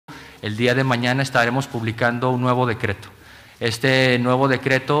el día de mañana estaremos publicando un nuevo decreto. Este nuevo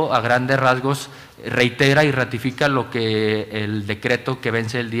decreto, a grandes rasgos, reitera y ratifica lo que el decreto que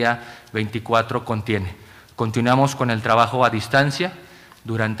vence el día 24 contiene. Continuamos con el trabajo a distancia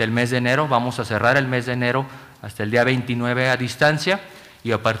durante el mes de enero, vamos a cerrar el mes de enero hasta el día 29 a distancia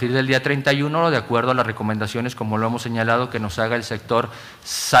y a partir del día 31, de acuerdo a las recomendaciones, como lo hemos señalado, que nos haga el sector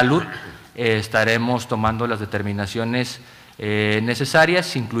salud, estaremos tomando las determinaciones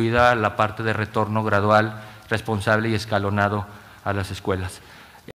necesarias, incluida la parte de retorno gradual, responsable y escalonado a las escuelas.